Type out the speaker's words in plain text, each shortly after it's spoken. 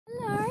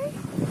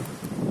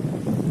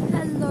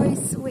Hi,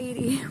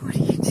 sweetie. What are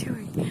you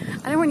doing?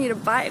 I don't want you to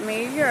bite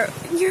me. You're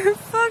a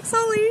fox.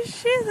 Holy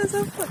shit, that's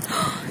a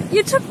fox.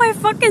 You took my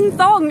fucking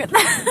thong. Ew,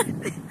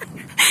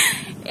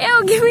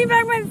 give me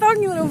back my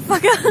thong, you little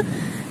fucker.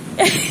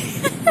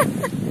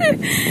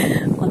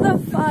 What the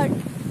fuck?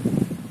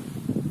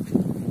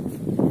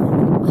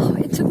 Oh,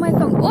 it took my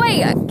thong.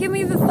 Oi, give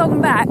me the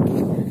thong back.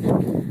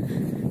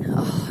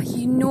 Oh,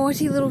 you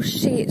naughty little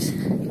shit.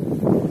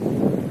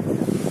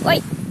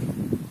 Wait.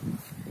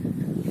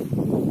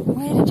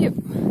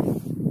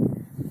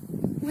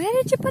 Where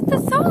did you put the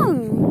thong?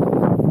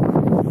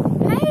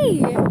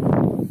 Hey!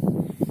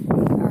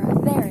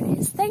 Alright, there it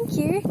is. Thank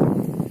you.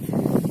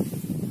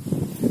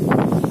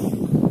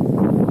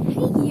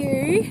 Hey,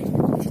 you.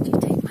 Did you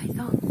take my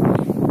thong?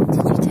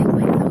 Did you take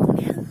my thong?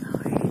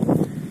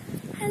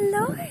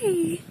 Hello. Hello.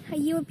 Are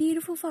you a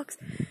beautiful fox?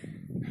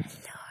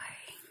 Hello.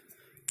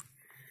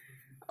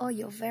 Oh,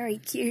 you're very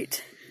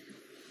cute.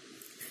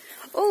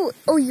 Oh,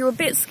 you're a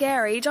bit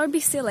scary. Don't be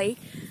silly.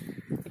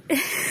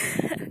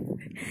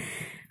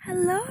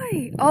 Hello.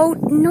 Oh,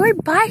 no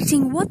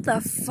biting. What the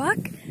fuck?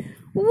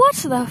 What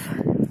the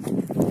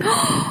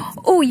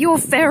Oh, you're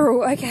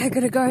feral. Okay, I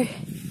gotta go.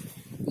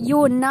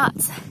 You're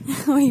nuts.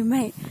 Oi,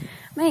 mate.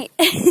 Mate,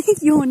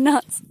 you're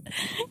nuts.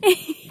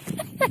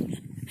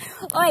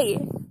 Oi.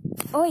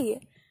 Oi.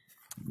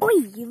 Oi,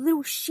 you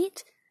little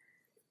shit.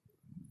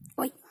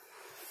 Oi.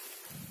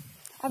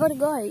 I gotta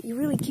go. You're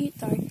really cute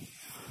though.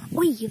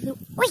 Oi, you little...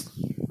 Oi.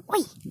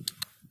 Oi.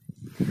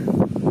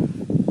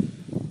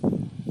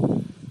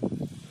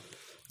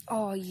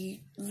 Oh, you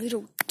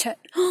little tit.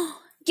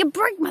 You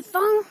broke my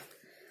thong.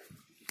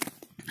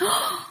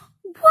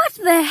 What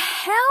the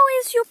hell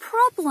is your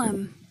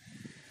problem?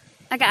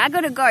 Okay, I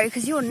gotta go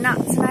because you're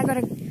nuts and I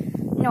gotta...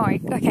 No,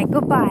 okay,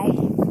 goodbye.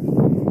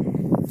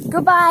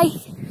 Goodbye.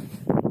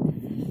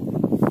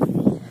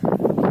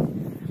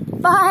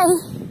 Bye.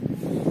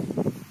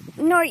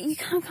 No, you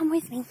can't come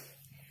with me.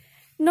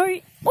 No.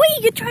 Oi,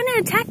 you're trying to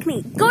attack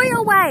me. Go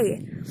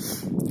away.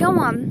 Go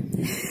on.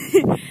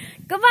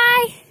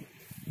 Goodbye.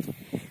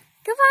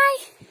 Goodbye,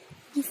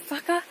 you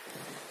fucker.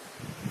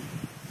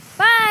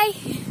 Bye.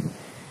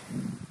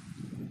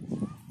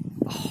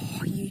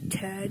 Oh, you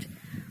turd.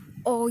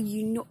 Oh,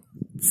 you know,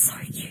 so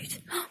cute.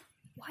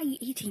 Why are you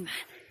eating, man?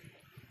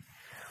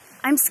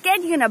 I'm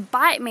scared you're gonna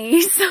bite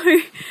me, so...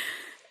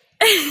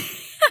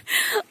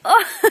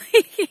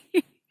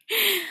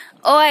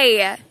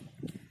 Oi,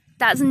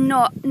 that's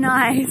not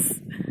nice.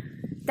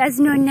 That's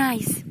not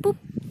nice. Boop.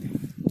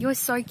 You're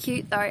so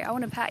cute though. I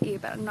want to pat you,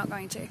 but I'm not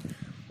going to.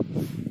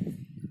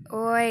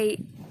 Oi,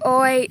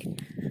 oi.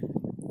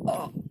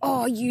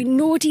 Oh, you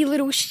naughty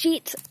little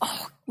shit.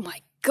 Oh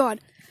my god.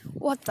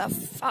 What the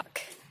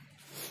fuck?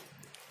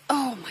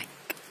 Oh my,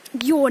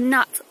 you're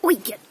nuts. Oi,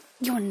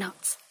 you're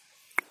nuts.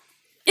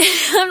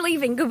 I'm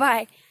leaving.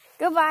 Goodbye.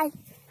 Goodbye.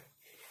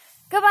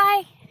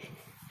 Goodbye.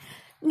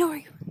 No.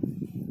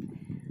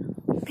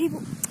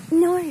 People,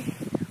 no.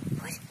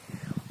 What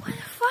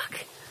the fuck?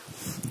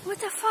 What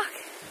the fuck?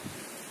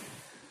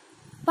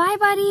 Bye,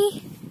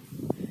 buddy.